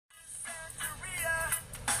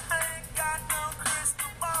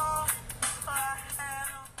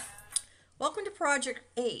Project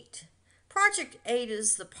 8. Project 8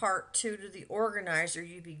 is the part 2 to the organizer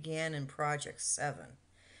you began in Project 7.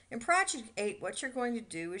 In Project 8, what you're going to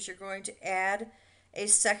do is you're going to add a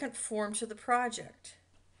second form to the project.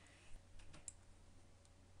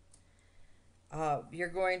 You're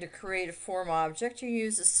going to create a form object. You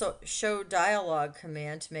use the show dialog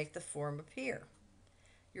command to make the form appear.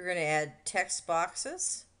 You're going to add text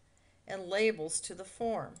boxes and labels to the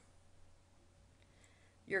form.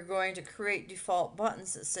 You're going to create default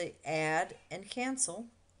buttons that say add and cancel.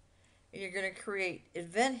 And you're going to create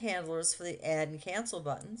event handlers for the add and cancel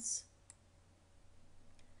buttons.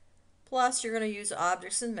 Plus, you're going to use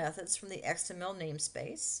objects and methods from the XML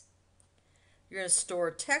namespace. You're going to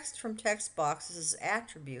store text from text boxes as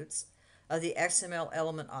attributes of the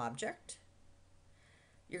XmlElement object.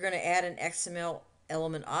 You're going to add an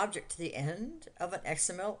XmlElement object to the end of an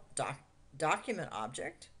XmlDocument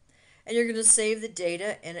object. And you're going to save the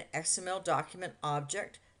data in an XmlDocument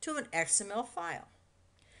object to an XML file.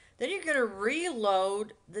 Then you're going to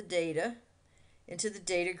reload the data into the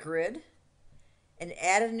data grid and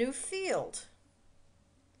add a new field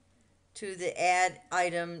to the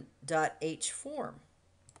addItem.h form.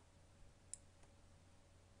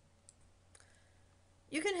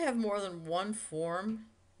 You can have more than one form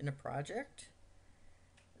in a project.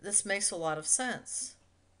 This makes a lot of sense.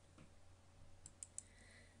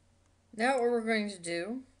 Now what we're going to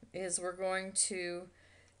do is we're going to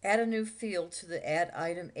add a new field to the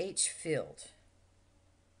addItem.h field.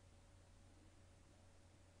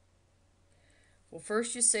 Well,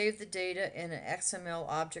 first you save the data in an XML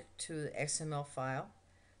object to the XML file.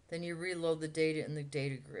 Then you reload the data in the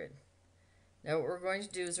data grid. Now what we're going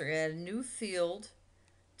to do is we're going to add a new field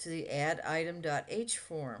to the addItem.h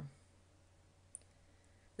form.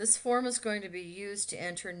 This form is going to be used to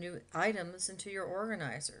enter new items into your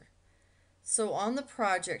organizer. So on the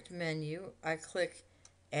project menu, I click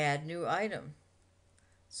Add New Item.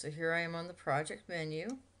 So here I am on the project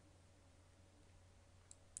menu.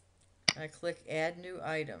 I click Add New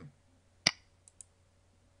Item.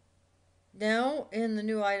 Now in the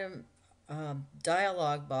New Item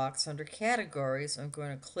dialog box under Categories, I'm going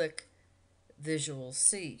to click Visual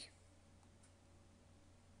C.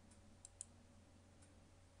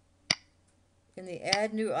 In the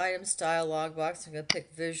Add New Items dialog box, I'm going to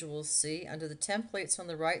pick Visual C. Under the templates on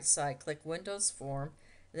the right side, click Windows Form.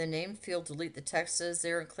 In the name field, delete the text that is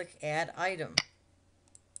there and click Add Item.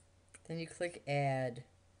 Then you click Add.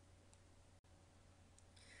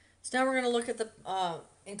 So now we're going to look at the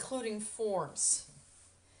including forms.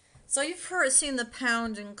 So you've seen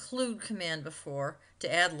the #include command before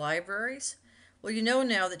to add libraries. Well, you know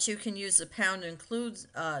now that you can use the #include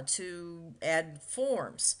to add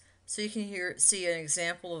forms. So you can see an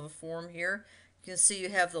example of a form here. You can see you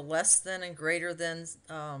have the less than and greater than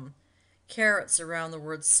carets around the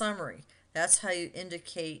word summary. That's how you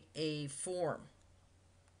indicate a form.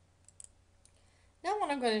 Now what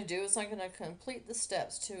I'm going to do is I'm going to complete the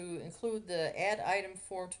steps to include the add item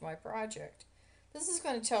form to my project. This is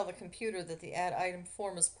going to tell the computer that the add item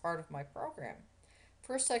form is part of my program.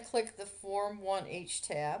 First I click the Form 1H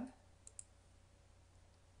tab.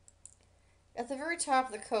 At the very top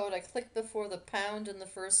of the code I click before the pound in the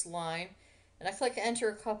first line and I click enter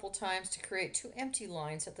a couple times to create two empty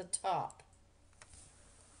lines at the top.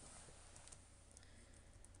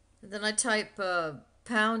 And then I type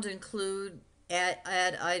 #include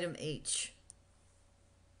add item H.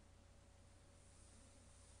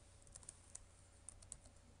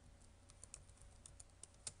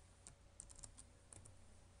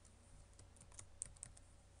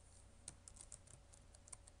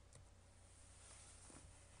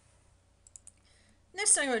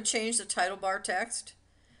 Next I'm going to change the title bar text.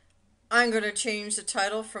 I'm going to change the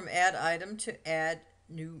title from add item to add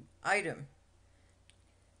new item.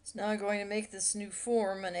 So now I'm going to make this new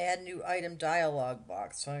form an add new item dialog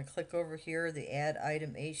box. So I'm going to click over here, the add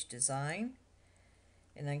item H design.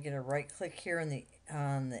 And I'm going to right click here on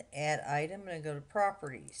the add item and I go to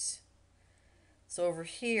properties. So over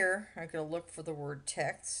here I'm going to look for the word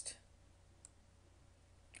text.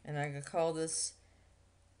 And I'm going to call this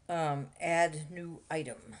add new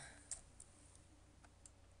item.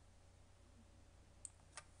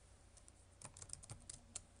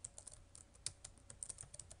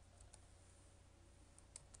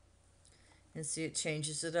 And see, it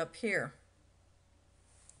changes it up here.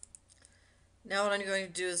 Now what I'm going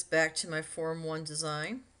to do is back to my Form 1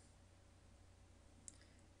 design.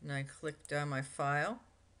 And I clicked on my file.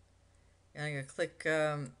 And I'm going to click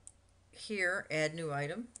here, Add New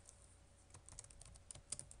Item.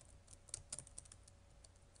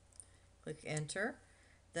 Click Enter.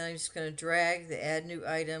 Then I'm just going to drag the Add New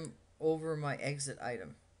Item over my exit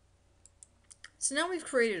item. So now we've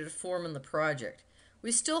created a form in the project.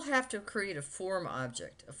 We still have to create a form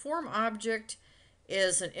object. A form object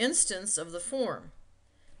is an instance of the form.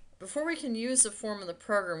 Before we can use the form in the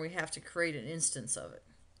program, we have to create an instance of it.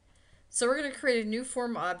 So we're going to create a new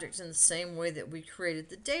form object in the same way that we created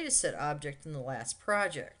the dataset object in the last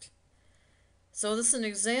project. So this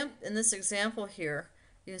is an in this example here,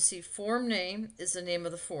 you can see form name is the name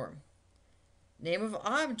of the form. Name of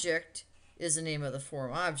object is the name of the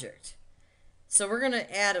form object. So we're going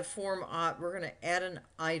to add an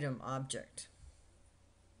item object.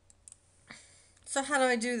 So how do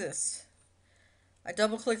I do this? I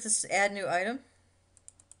double click this add new item.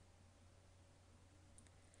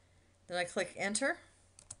 Then I click enter.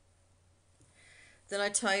 Then I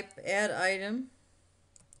type add item.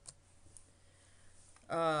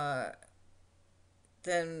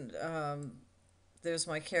 There's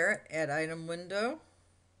my caret, add item window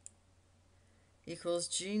equals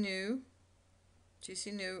gc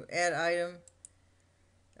new, add item,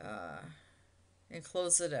 and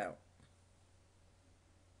close it out.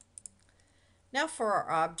 Now for our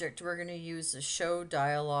object, we're going to use the show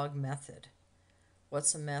dialog method.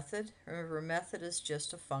 What's a method? Remember, a method is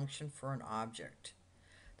just a function for an object.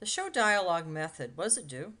 The show dialog method, what does it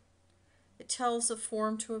do? It tells the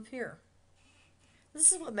form to appear. This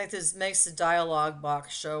is what makes the dialog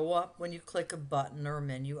box show up when you click a button or a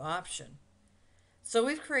menu option. So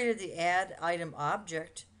we've created the add item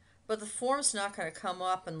object, but the form's not going to come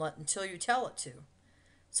up until you tell it to.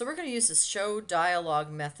 So we're going to use the show dialog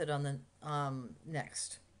method on the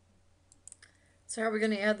next. So how are we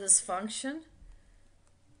going to add this function?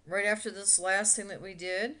 Right after this last thing that we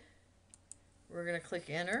did, we're going to click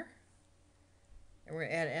enter, and we're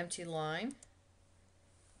going to add an empty line,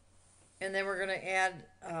 and then we're going to add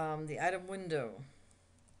the item window.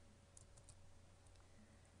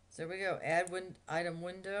 So there we go, add item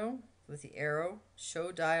window with the arrow,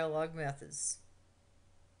 show dialog methods.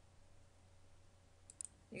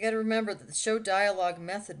 You got to remember that the show dialog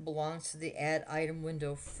method belongs to the add item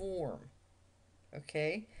window form.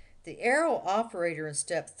 Okay? The arrow operator in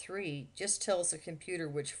step 3 just tells the computer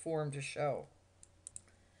which form to show.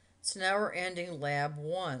 So now we're ending lab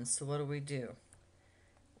 1. So what do?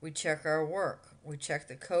 We check our work. We check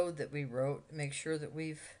the code that we wrote, make sure that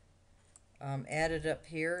we've added up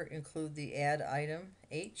here, include the add item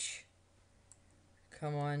H.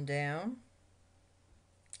 Come on down.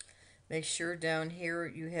 Make sure down here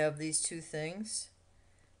you have these two things.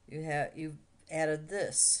 You've added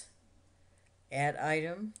this add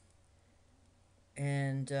item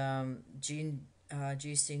and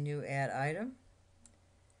GC new add item.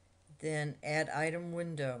 Then add item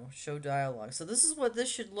window, show dialog. So this is what this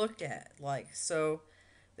should look like. So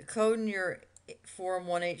the code in your Form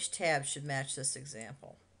 1H tab should match this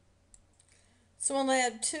example. So in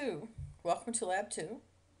Lab 2, welcome to Lab 2.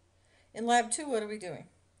 In Lab 2, what are we doing?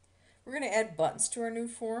 We're going to add buttons to our new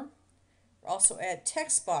form. We'll also add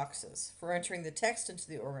text boxes for entering the text into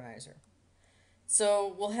the organizer.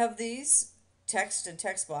 So we'll have these text and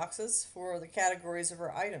text boxes for the categories of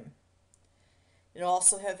our item. It'll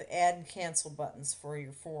also have add and cancel buttons for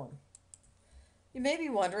your form. You may be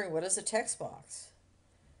wondering, what is a text box?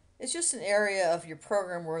 It's just an area of your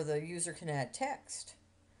program where the user can add text.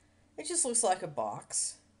 It just looks like a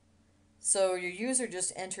box. So your user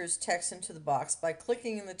just enters text into the box by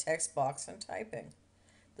clicking in the text box and typing.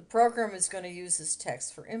 The program is going to use this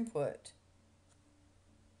text for input.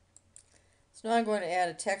 So now I'm going to add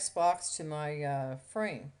a text box to my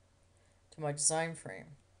frame, to my design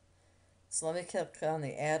frame. So let me click on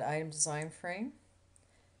the Add Item Design Frame.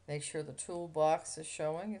 Make sure the toolbox is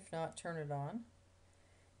showing. If not, turn it on.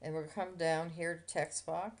 And we'll come down here to Text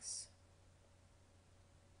Box.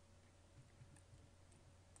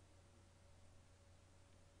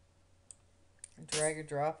 And drag and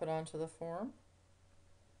drop it onto the form.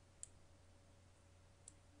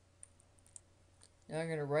 Now I'm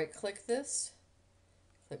going to right-click this.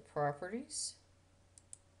 Click Properties.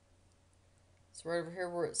 So right over here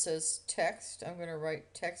where it says text, I'm going to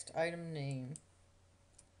write text item name.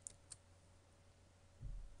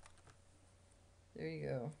 There you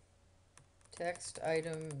go. Text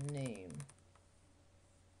item name.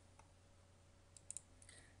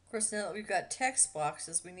 Of course, now that we've got text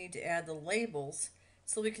boxes, we need to add the labels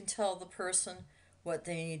so we can tell the person what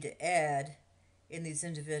they need to add in these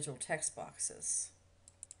individual text boxes.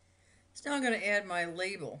 So now I'm going to add my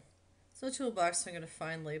label. So the toolbox, I'm going to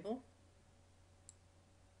find label.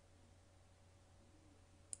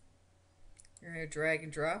 You're going to drag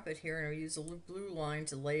and drop it here, and I'll use a blue line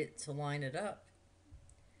to line it up.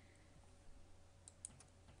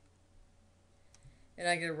 And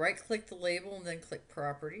I'm going to right click the label and then click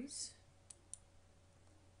Properties.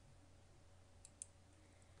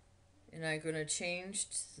 And I'm going to change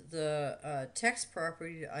the text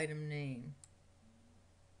property to item name.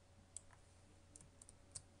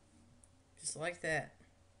 Just like that.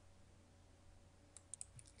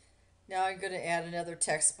 Now I'm going to add another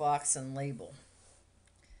text box and label.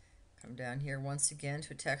 Come down here once again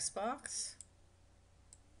to a text box.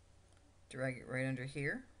 Drag it right under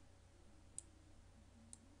here.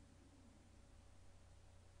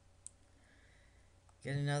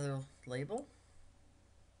 Get another label.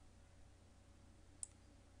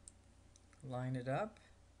 Line it up.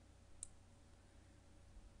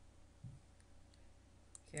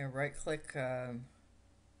 Okay, right click the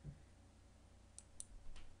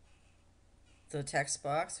text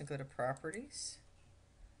box and go to Properties.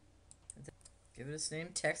 Give it its name,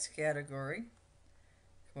 Text Category.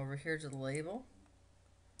 Come over here to the label.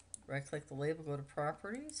 Right click the label, go to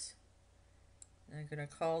Properties. And I'm going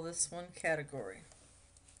to call this one Category.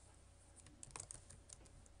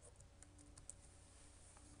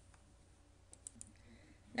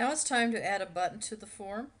 Now it's time to add a button to the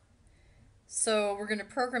form. So we're going to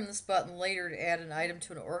program this button later to add an item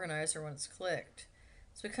to an organizer when it's clicked.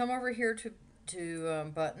 So we come over here to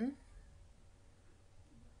Button.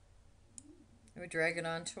 And we drag it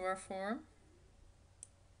onto our form.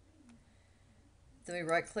 Then we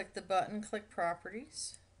right click the button, click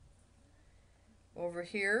Properties. Over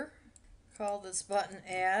here, call this button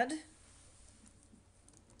Add.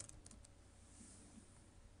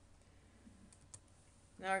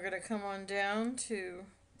 Now we're going to come on down to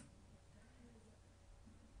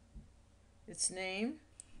its name.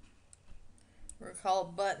 We're going to call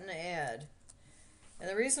it Button Add. And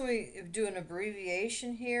the reason we do an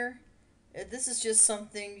abbreviation here, this is just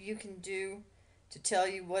something you can do to tell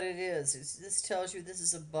you what it is. This tells you this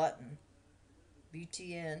is a button,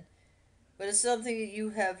 BTN. But it's something that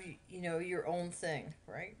you have, your own thing,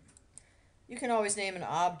 right? You can always name an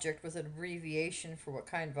object with an abbreviation for what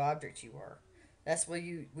kind of object you are. That's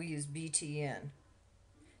why we use BTN.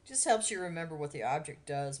 Just helps you remember what the object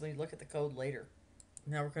does when you look at the code later.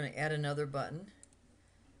 Now we're going to add another button.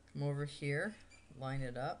 Come over here, line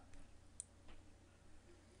it up.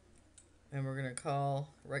 And we're going to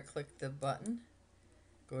right click the button,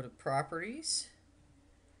 go to Properties,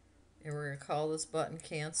 and we're going to call this button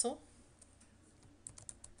Cancel.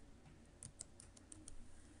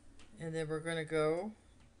 And then we're going to go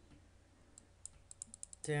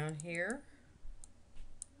down here.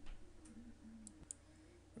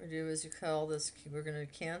 What we do is you call this, we're going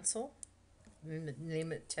to cancel,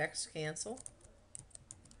 name it Text Cancel.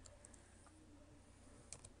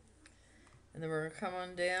 And then we're going to come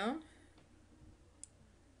on down.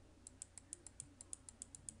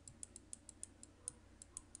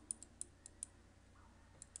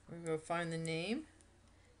 We're going to go find the name.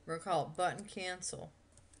 We're going to call it Button Cancel.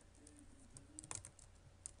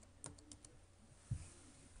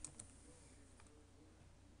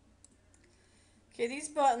 Okay, these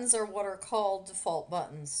buttons are what are called default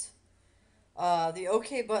buttons. The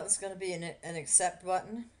OK button is going to be an accept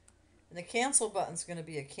button, and the cancel button is going to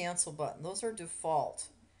be a cancel button. Those are default.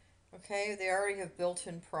 Okay, they already have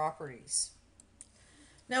built-in properties.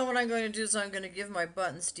 Now what I'm going to do is I'm going to give my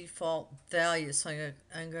buttons default values. So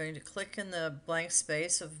I'm going to click in the blank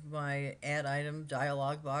space of my Add Item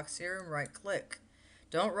dialog box here and right-click.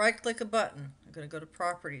 Don't right-click a button. I'm going to go to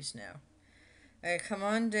Properties now. I come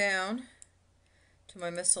on down to my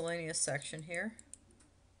miscellaneous section here,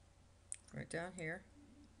 right down here.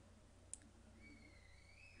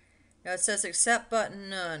 Now it says Accept Button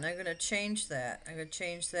None. I'm going to change that. I'm going to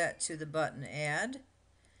change that to the button Add.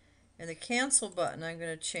 And the Cancel button I'm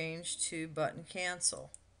going to change to Button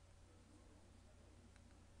Cancel.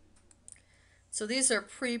 So these are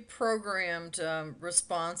pre-programmed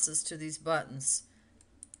responses to these buttons.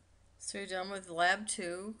 So you're done with Lab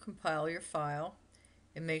 2, compile your file,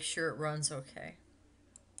 and make sure it runs okay.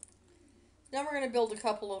 Now we're going to build a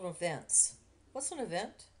couple of events. What's an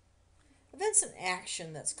event? Event's an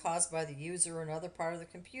action that's caused by the user or another part of the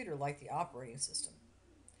computer, like the operating system.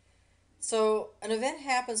 So an event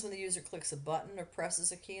happens when the user clicks a button or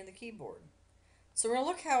presses a key in the keyboard. So we're going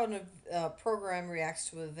to look how a program reacts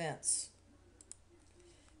to events.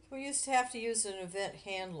 We used to have to use an event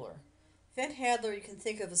handler. Event handler you can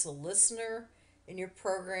think of as a listener in your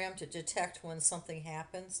program to detect when something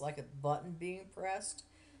happens, like a button being pressed.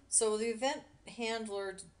 So the event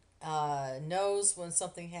handler knows when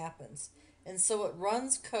something happens, and so it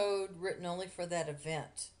runs code written only for that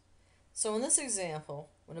event. So in this example,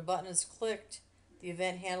 when a button is clicked, the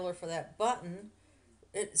event handler for that button,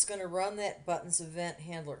 it's going to run that button's event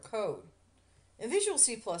handler code. In Visual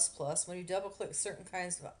C++, when you double-click certain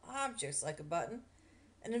kinds of objects like a button,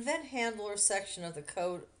 an event handler section of the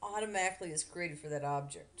code automatically is created for that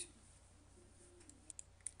object.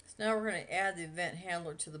 So now we're going to add the event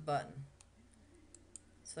handler to the button.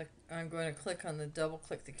 So I'm going to click on the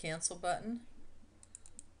double-click the cancel button.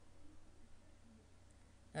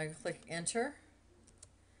 Now I can click enter.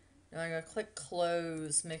 Now I'm going to click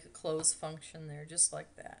close, make a close function there, just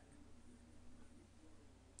like that.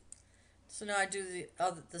 So now I do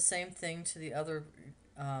the same thing to the other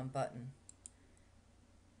button.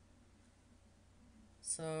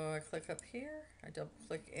 So I click up here, I double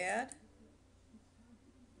click add,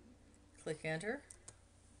 click enter,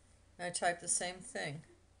 and I type the same thing,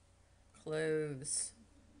 close.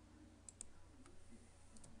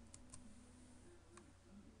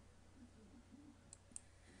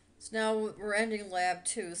 So now we're ending lab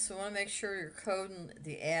 2, so I want to make sure your code in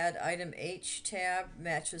the add item H tab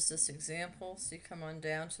matches this example. So you come on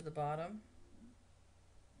down to the bottom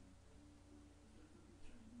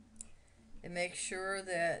and make sure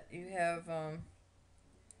that you have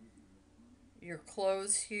your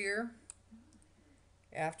close here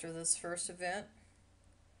after this first event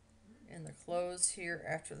and the close here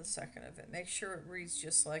after the second event. Make sure it reads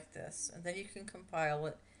just like this, and then you can compile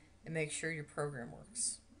it and make sure your program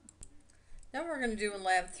works. Now what we're going to do in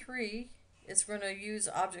lab 3 is we're going to use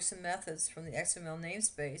objects and methods from the XML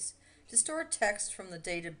namespace to store text from the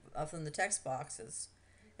data from the text boxes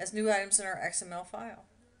as new items in our XML file.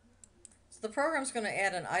 So the program is going to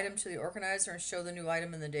add an item to the organizer and show the new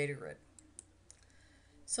item in the data grid.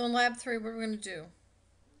 So in lab 3, what are we going to do?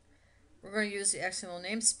 We're going to use the XML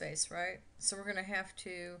namespace, right? So we're going to have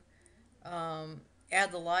to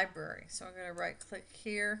add the library. So I'm going to right click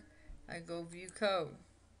here, I go view code.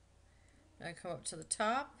 I come up to the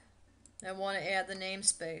top, and I want to add the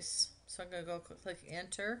namespace. So I'm going to go click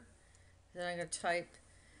enter, then I'm going to type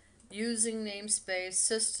using namespace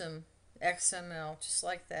system XML, just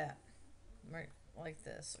like that, right, like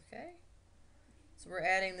this, okay? So we're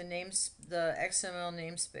adding the XML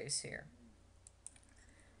namespace here.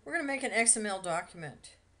 We're going to make an XML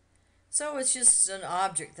document. So it's just an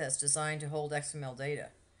object that's designed to hold XML data.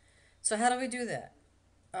 So how do we do that?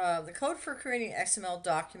 The code for creating an XML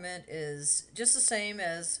document is just the same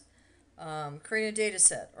as creating a data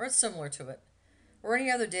set, or it's similar to it, or any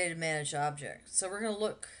other data managed object. So we're going to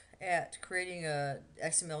look at creating a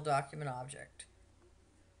XML document object.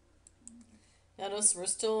 Now notice we're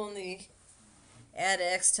still in the add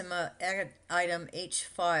item H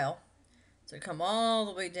file. So come all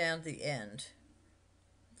the way down to the end.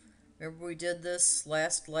 Remember we did this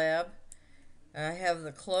last lab? I have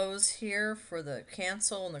the close here for the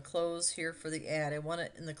cancel and the close here for the add. I want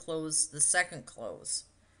it in the close, the second close.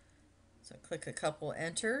 So I click a couple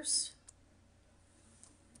enters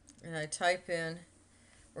and I type in,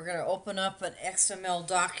 we're going to open up an XML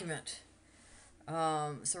document.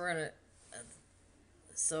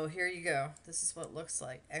 So here you go. This is what it looks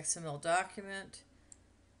like. XML document.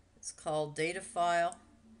 It's called data file,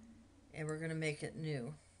 and we're going to make it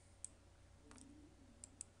new.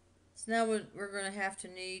 So now we're going to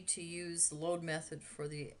need to use the load method for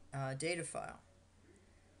the data file.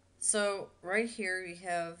 So right here we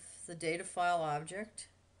have the data file object,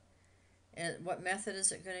 and what method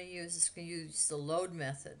is it going to use? It's going to use the load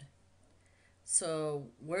method. So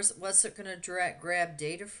what's it going to grab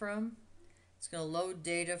data from? It's going to load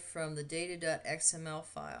data from the data.xml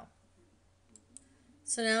file.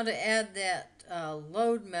 So now to add that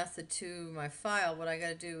load method to my file, what I got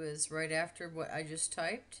to do is right after what I just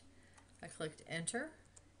typed, I clicked enter,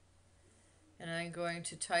 and I'm going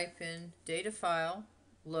to type in data file,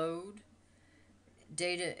 load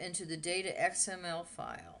data into the data.xml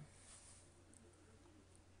file.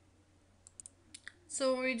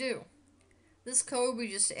 So what we do, this code we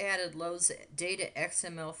just added loads the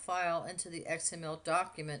data.xml file into the XML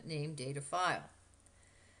document named data file.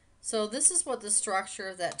 So this is what the structure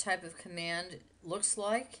of that type of command looks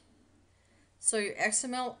like. So your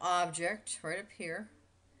XML object, right up here,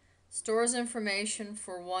 stores information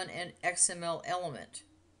for one XML element.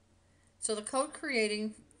 So the code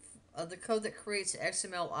that creates an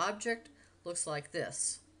XML object looks like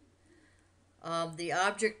this. The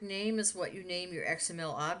object name is what you name your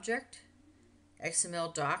XML object.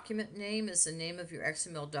 XML document name is the name of your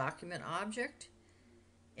XML document object.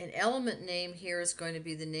 An element name here is going to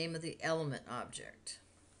be the name of the element object.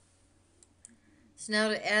 So now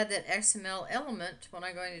to add that XML element, what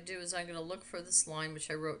I'm going to do is I'm going to look for this line which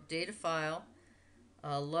I wrote data file,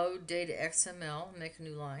 load data XML, make a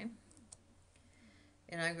new line.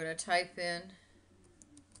 And I'm going to type in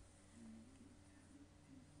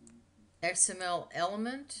XML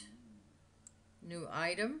element New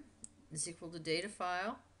item is equal to data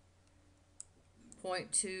file.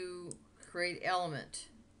 Point to create element.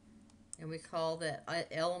 And we call that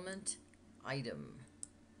element item.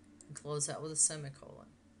 And close out with a semicolon.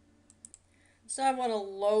 So I want to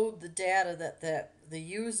load the data that the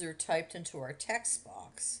user typed into our text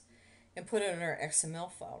box and put it in our XML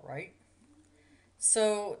file, right?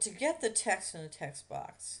 So to get the text in a text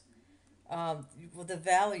box, with the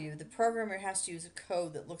value, the programmer has to use a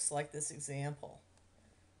code that looks like this example.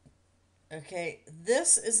 Okay,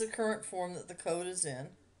 this is the current form that the code is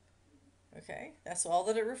in. Okay, that's all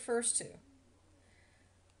that it refers to.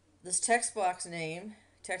 This text box name,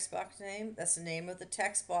 that's the name of the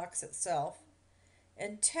text box itself.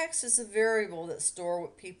 And text is a variable that stores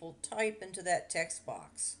what people type into that text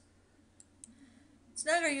box. So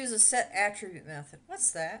now I'm going to use a set attribute method.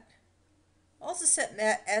 What's that? All the set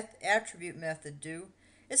attribute method do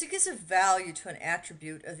is it gives a value to an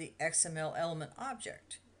attribute of the XmlElement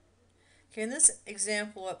object. Okay, in this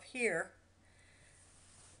example up here,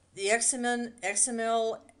 the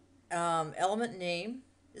XmlElement name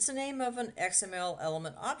is the name of an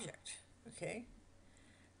XmlElement object. Okay,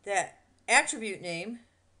 that attribute name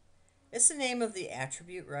is the name of the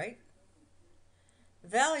attribute, right?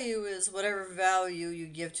 Value is whatever value you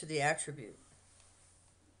give to the attribute.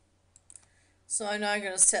 So I'm now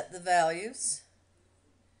going to set the values.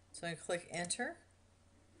 So I click enter,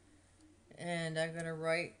 and I'm going to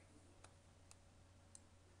write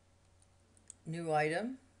new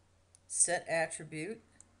item, set attribute.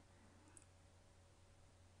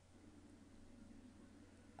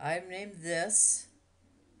 I've named this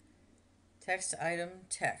text item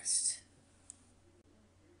text.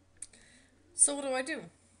 So what do?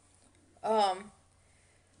 I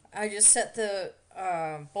just set the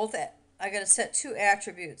I got to set two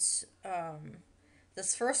attributes.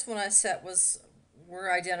 This first one I set was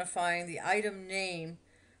we're identifying the item name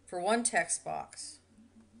for one text box.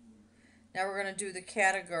 Now we're going to do the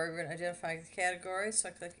category. We're going to identify the category. So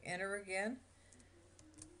I click enter again,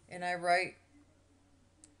 and I write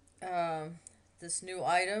this new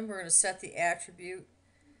item. We're going to set the attribute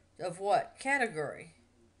of what? Category.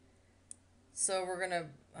 So we're going to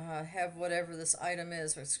have whatever this item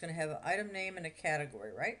is. It's going to have an item name and a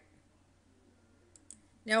category, right?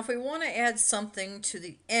 Now if we want to add something to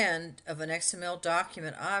the end of an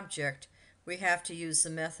XmlDocument object, we have to use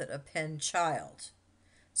the method appendChild.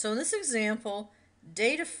 So in this example,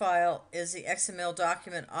 data file is the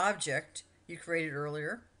XmlDocument object you created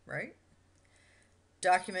earlier, right?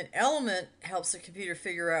 Document element helps the computer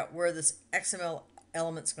figure out where this XML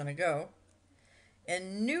element's going to go.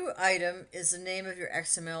 And new item is the name of your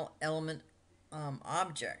XmlElement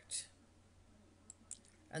object.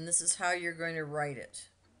 And this is how you're going to write it.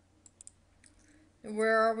 And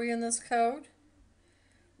where are we in this code?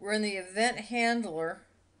 We're in the event handler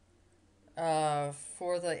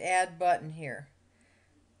for the add button here.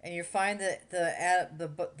 And you find that the add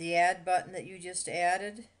button that you just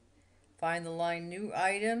added. Find the line new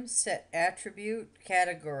item, set attribute,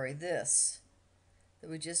 category, this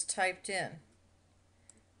that we just typed in.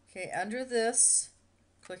 Okay, under this,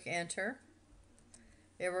 click enter,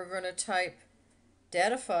 and we're going to type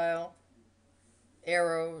data file,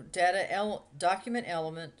 arrow, document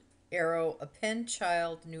element, arrow,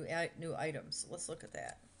 appendChild, new items. Let's look at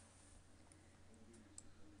that.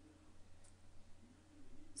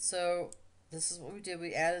 So this is what we did.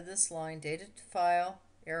 We added this line, data file,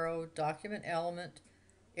 arrow, document element,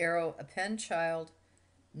 arrow, appendChild,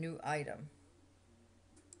 new item.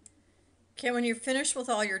 Okay, when you're finished with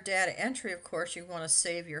all your data entry, of course, you want to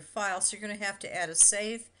save your file, so you're going to have to add a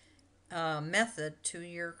save method to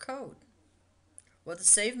your code. What the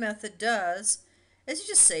save method does is it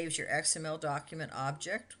just saves your XmlDocument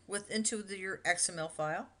object into your XML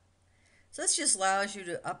file. So this just allows you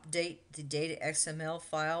to update the data XML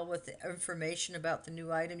file with the information about the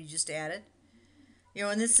new item you just added. You know,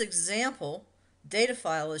 in this example, data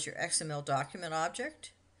file is your XmlDocument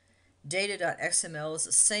object. Data.xml is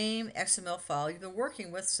the same XML file you've been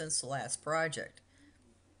working with since the last project.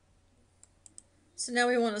 So now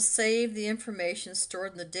we want to save the information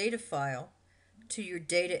stored in the data file to your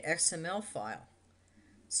data XML file.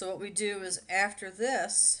 So what we do is after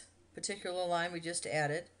this particular line we just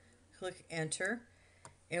added, click enter,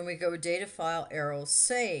 and we go data file, arrow,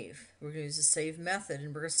 save. We're going to use the save method,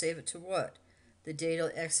 and we're going to save it to what? The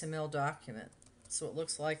data XML document. So it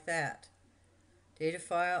looks like that. Data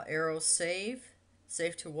file, arrow, save.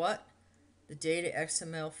 Save to what? The data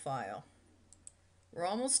XML file. We're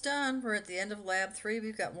almost done. We're at the end of lab 3.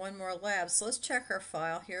 We've got one more lab. So let's check our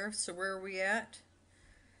file here. So where are we at?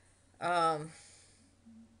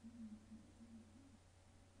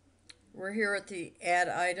 We're here at the add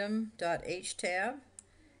item.h tab.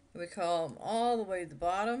 We call them all the way to the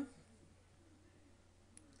bottom.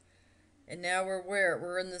 And now we're where?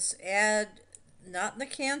 We're in this add, not in the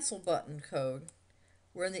cancel button code.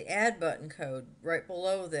 We're in the add button code right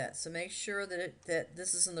below that. So make sure that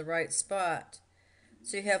this is in the right spot.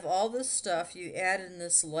 So you have all this stuff you add in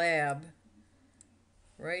this lab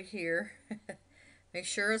right here. Make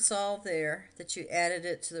sure it's all there, that you added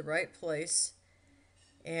it to the right place.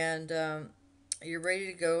 And you're ready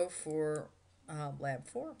to go for lab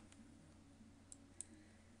 4.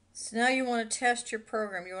 So now you want to test your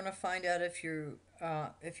program. You want to find out if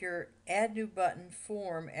your add new button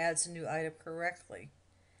form adds a new item correctly.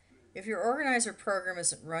 If your organizer program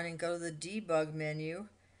isn't running, go to the debug menu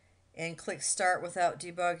and click start without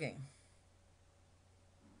debugging.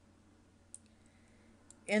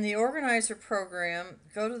 In the organizer program,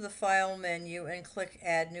 go to the file menu and click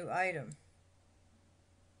add new item.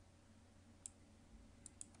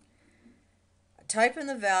 Type in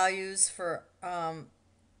the values for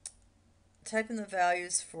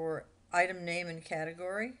item name and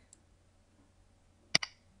category.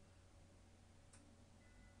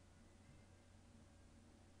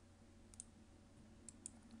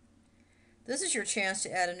 This is your chance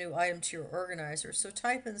to add a new item to your organizer, so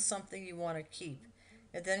type in something you want to keep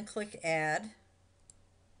and then click add.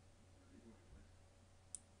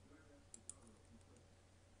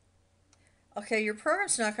 Okay, your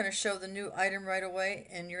program's not going to show the new item right away,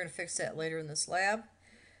 and you're going to fix that later in this lab.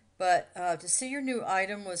 But to see your new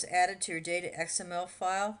item was added to your data XML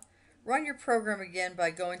file, run your program again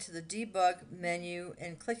by going to the debug menu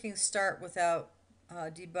and clicking start without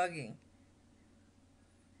debugging.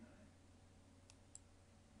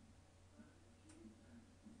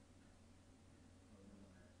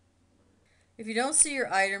 If you don't see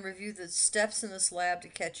your item, review the steps in this lab to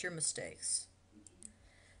catch your mistakes.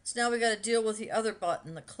 So now we got to deal with the other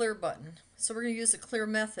button, the clear button. So we're going to use the clear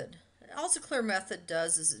method. All the clear method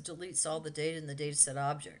does is it deletes all the data in the dataset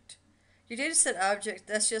object. Your dataset object,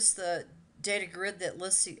 that's just the data grid that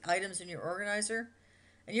lists the items in your organizer.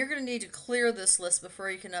 And you're going to need to clear this list before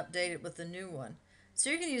you can update it with the new one. So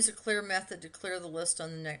you can use a clear method to clear the list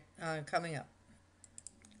on the coming up.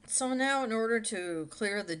 So now in order to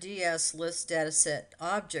clear the DS list dataset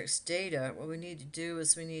objects data, what we need to do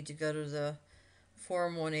is we need to go to the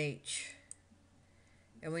form 1H.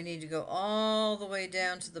 And we need to go all the way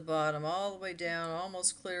down to the bottom, all the way down,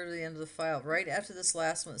 almost clear to the end of the file. Right after this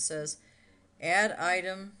last one it says add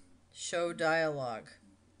item, show dialog.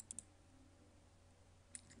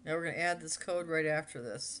 Now we're going to add this code right after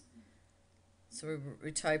this. So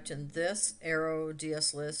we typed in this arrow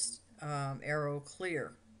DS list arrow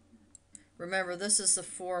clear. Remember, this is the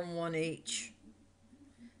form 1H,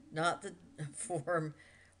 not the form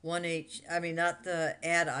 1H, not the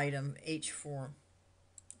add item H form.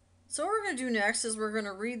 So what we're going to do next is we're going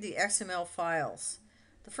to read the XML files.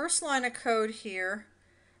 The first line of code here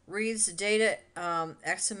reads the data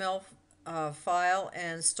XML file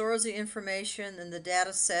and stores the information in the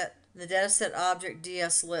dataset object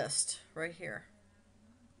DS list right here.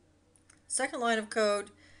 Second line of code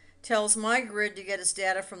tells MyGrid to get its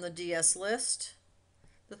data from the DS list.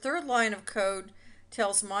 The third line of code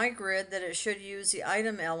tells MyGrid that it should use the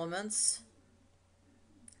item elements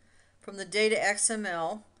from the data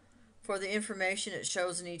XML for the information it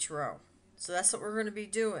shows in each row. So that's what we're going to be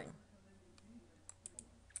doing.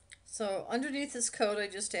 So underneath this code I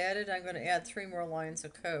just added, I'm going to add 3 more lines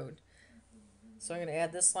of code. So I'm going to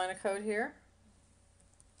add this line of code here.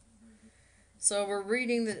 So we're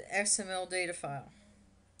reading the XML data file.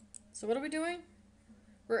 So what are we doing?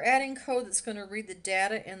 We're adding code that's going to read the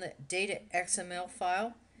data in the data XML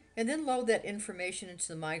file and then load that information into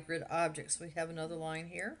the MyGrid object. So we have another line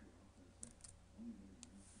here.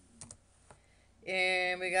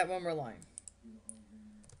 And we got one more line.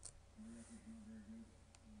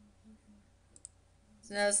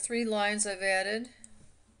 So now there's 3 lines I've added.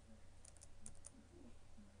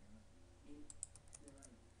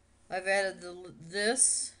 I've added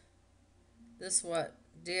this what?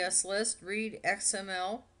 DS list, read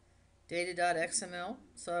XML, data.xml.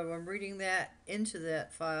 So I'm reading that into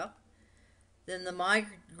that file. Then the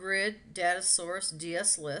MyGrid data source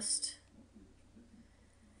DS list.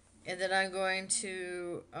 And then I'm going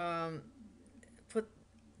to put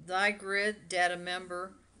MyGrid data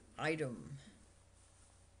member item.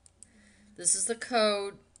 This is the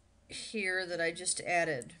code here that I just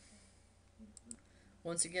added.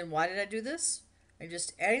 Once again, why did I do this? I'm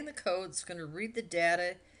just adding the code that's going to read the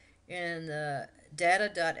data in the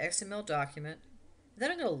data.xml document.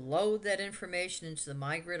 Then I'm going to load that information into the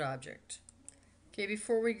MyGrid object. Okay,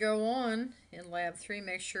 before we go on in Lab 3,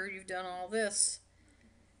 make sure you've done all this.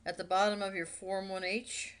 At the bottom of your Form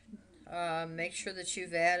 1H, make sure that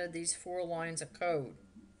you've added these 4 lines of code.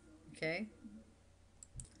 Okay?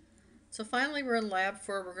 So finally, we're in Lab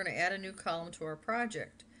 4. We're going to add a new column to our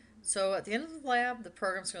project. So at the end of the lab, the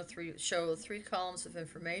program's going to show 3 columns of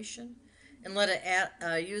information and let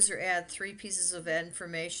a user add 3 pieces of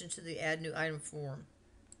information to the Add New Item form.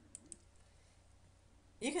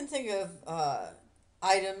 You can think of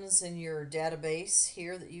items in your database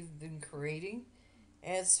here that you've been creating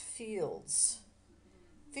as fields.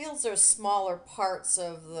 Fields are smaller parts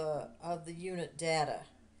of the unit data.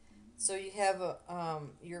 So you have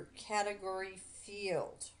your category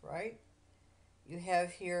field, right? You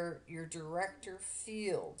have here your director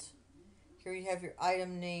field. Here you have your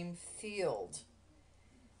item name field.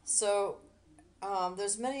 So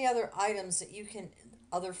there's many other items that you can,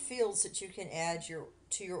 other fields that you can add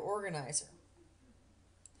to your organizer.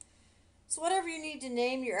 So whatever you need to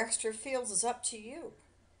name your extra fields is up to you.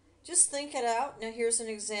 Just think it out. Now here's an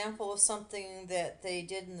example of something that they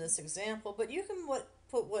did in this example, but you can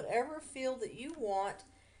put whatever field that you want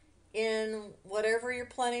in whatever you're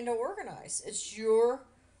planning to organize. It's your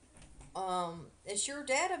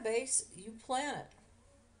database. You plan it.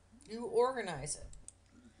 You organize it.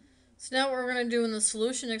 So now what we're going to do in the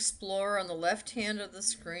Solution Explorer on the left hand of the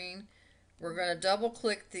screen, we're going to double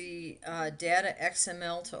click the data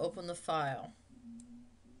XML to open the file.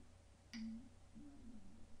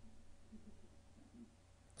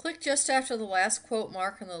 Click just after the last quote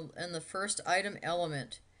mark in the first item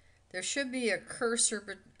element. There should be a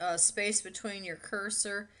cursor space between your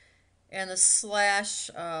cursor and the slash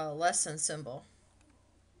lesson symbol.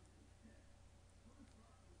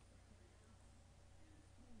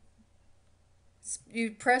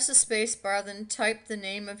 You press the space bar, then type the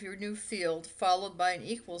name of your new field, followed by an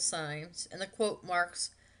equal sign, and the quote marks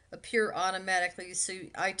appear automatically. So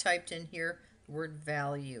I typed in here the word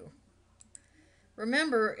value.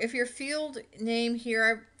 Remember, if your field name here,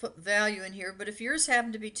 I put value in here, but if yours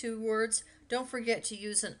happen to be 2 words, don't forget to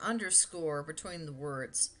use an underscore between the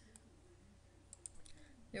words.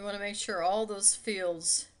 You want to make sure all those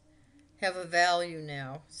fields have a value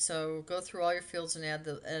now. So go through all your fields and add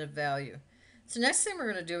a value. So next thing we're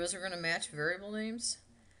going to do is we're going to match variable names.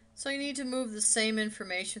 So you need to move the same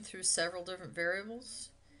information through several different variables.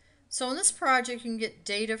 So in this project, you can get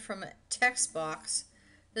data from a text box,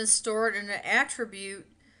 then store it in an attribute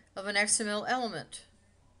of an XML element.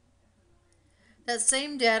 That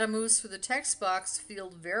same data moves through the text box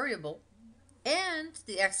field variable and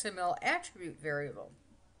the XML attribute variable.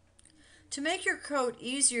 To make your code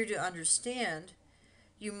easier to understand,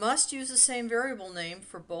 you must use the same variable name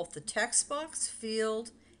for both the text box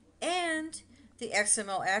field and the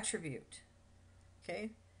XML attribute.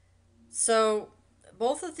 Okay, so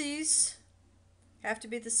both of these have to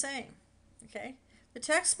be the same. Okay, the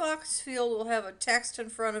text box field will have a text in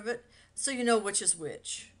front of it, so you know which is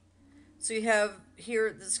which. So you have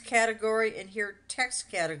here this category and here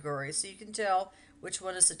text category, so you can tell which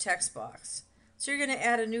one is the text box. So you're going to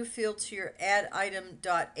add a new field to your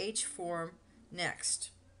add_item.h form next.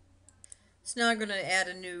 So now I'm going to add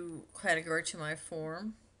a new category to my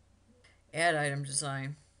form. Add item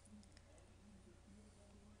design.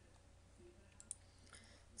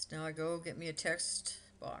 So now I go get me a text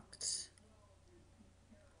box.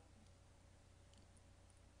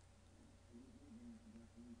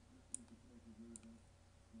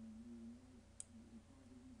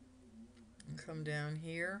 And come down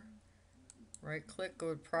here. Right click,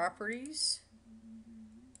 go to properties,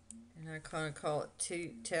 and I kind of call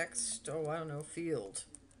it text, oh I don't know, field.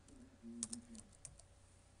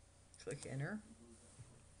 Click enter.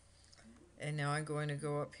 And now I'm going to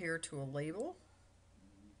go up here to a label.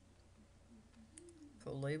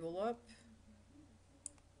 Go label up.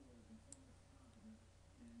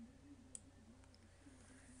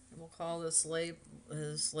 And we'll call this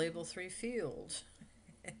label 3 field.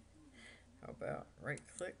 How about right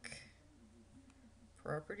click,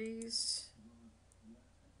 properties,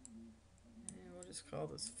 and we'll just call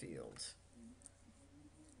this field.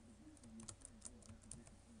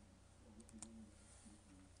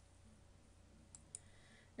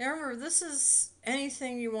 Now remember, this is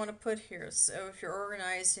anything you want to put here. So if you're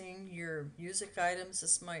organizing your music items,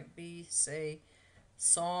 this might be, say,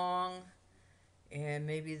 song, and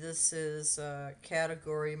maybe this is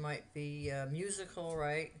category might be musical,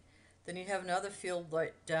 right? Then you have another field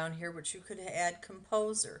down here which you could add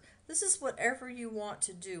composer. This is whatever you want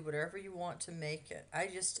to do, whatever you want to make it. I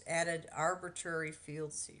just added arbitrary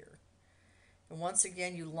fields here. And once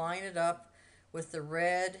again, you line it up with the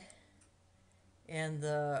red and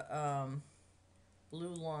the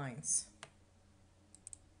blue lines.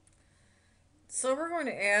 So we're going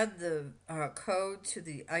to add the code to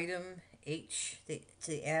the item H, to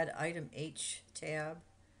the add item H tab.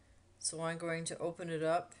 So I'm going to open it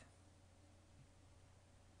up.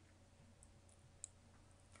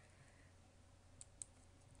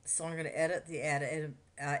 So I'm going to edit the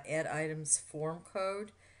add items form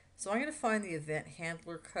code. So I'm going to find the event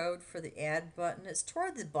handler code for the add button. It's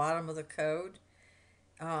toward the bottom of the code.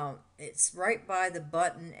 It's right by the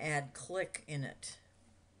button add click in it.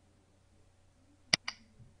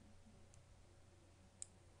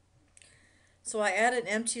 So I add an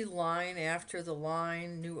empty line after the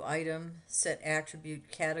line, new item, set attribute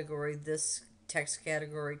category, this text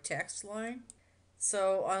category text line.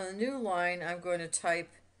 So on the new line, I'm going to type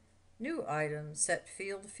new item, set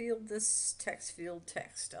field, this text field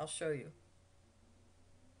text. I'll show you.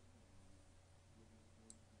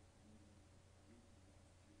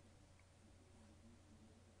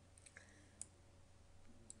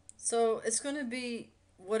 So it's going to be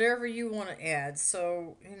whatever you want to add.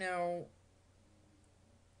 So, you know,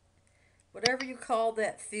 whatever you call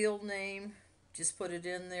that field name, just put it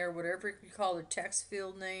in there. Whatever you call the text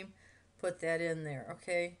field name, put that in there,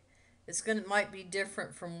 okay? Might be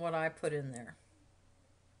different from what I put in there.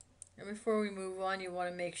 And before we move on, you want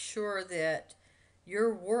to make sure that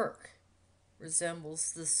your work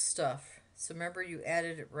resembles this stuff. So remember, you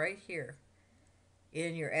added it right here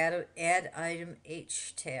in your add item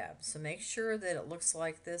H tab. So make sure that it looks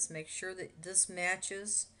like this. Make sure that this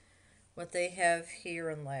matches what they have here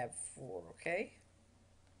in Lab 4, okay?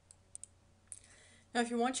 Now, if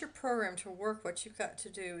you want your program to work, what you've got to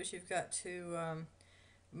do is you've got to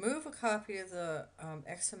move a copy of the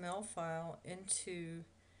XML file into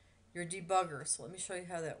your debugger. So let me show you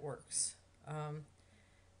how that works.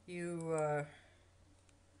 You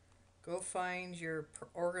go find your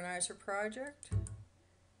organizer project.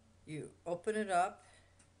 You open it up.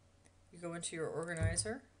 You go into your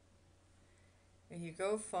organizer. And you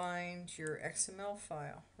go find your XML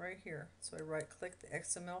file right here. So I right click the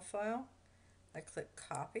XML file. I click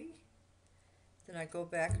copy. Then I go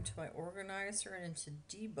back into my organizer and into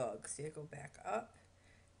debug. See, I go back up.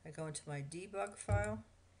 I go into my debug file.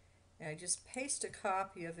 And I just paste a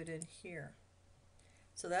copy of it in here.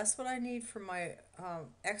 So that's what I need for my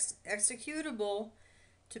executable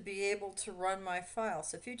to be able to run my file.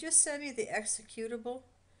 So if you just send me the executable,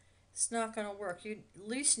 it's not going to work. You at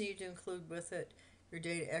least need to include with it your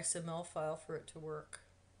data XML file for it to work.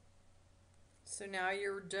 So now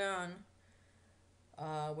you're done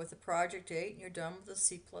with the Project 8 and you're done with the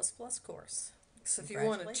C++ course. So if you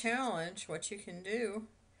want a challenge, what you can do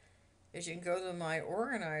is you can go to my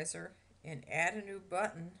organizer and add a new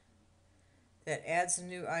button that adds a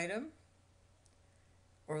new item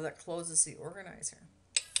or that closes the organizer.